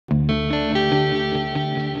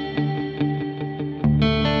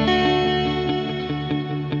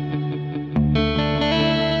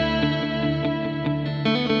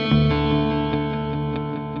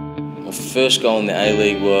First goal in the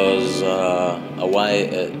A-League was away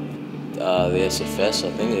at the SFS,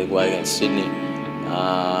 I think, away against Sydney.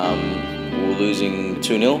 We were losing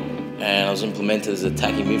 2-0 and I was implemented as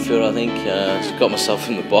attacking midfielder, I think. Just got myself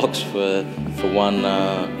in the box for one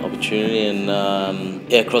opportunity and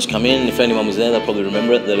yeah, cross come in. If anyone was there, they'll probably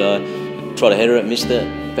remember it, that I tried to header it, missed it,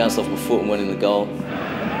 bounced off my foot and went in the goal.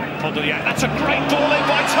 That's a great ball in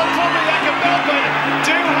by Tom Podolyak, and Melbourne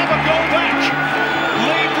do have a goal back.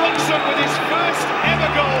 Leigh Broxham with his first ever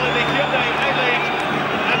goal in the Hyundai A-League,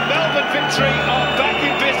 and Melbourne victory are back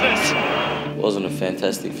in business. It wasn't a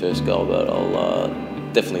fantastic first goal, but I'll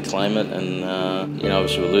definitely claim it. And you know,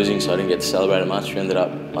 obviously we're losing, so I didn't get to celebrate it much. We ended up,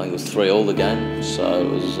 I think it was 3-3 the game, so it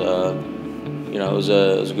was, you know, it was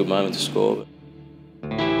a good moment to score.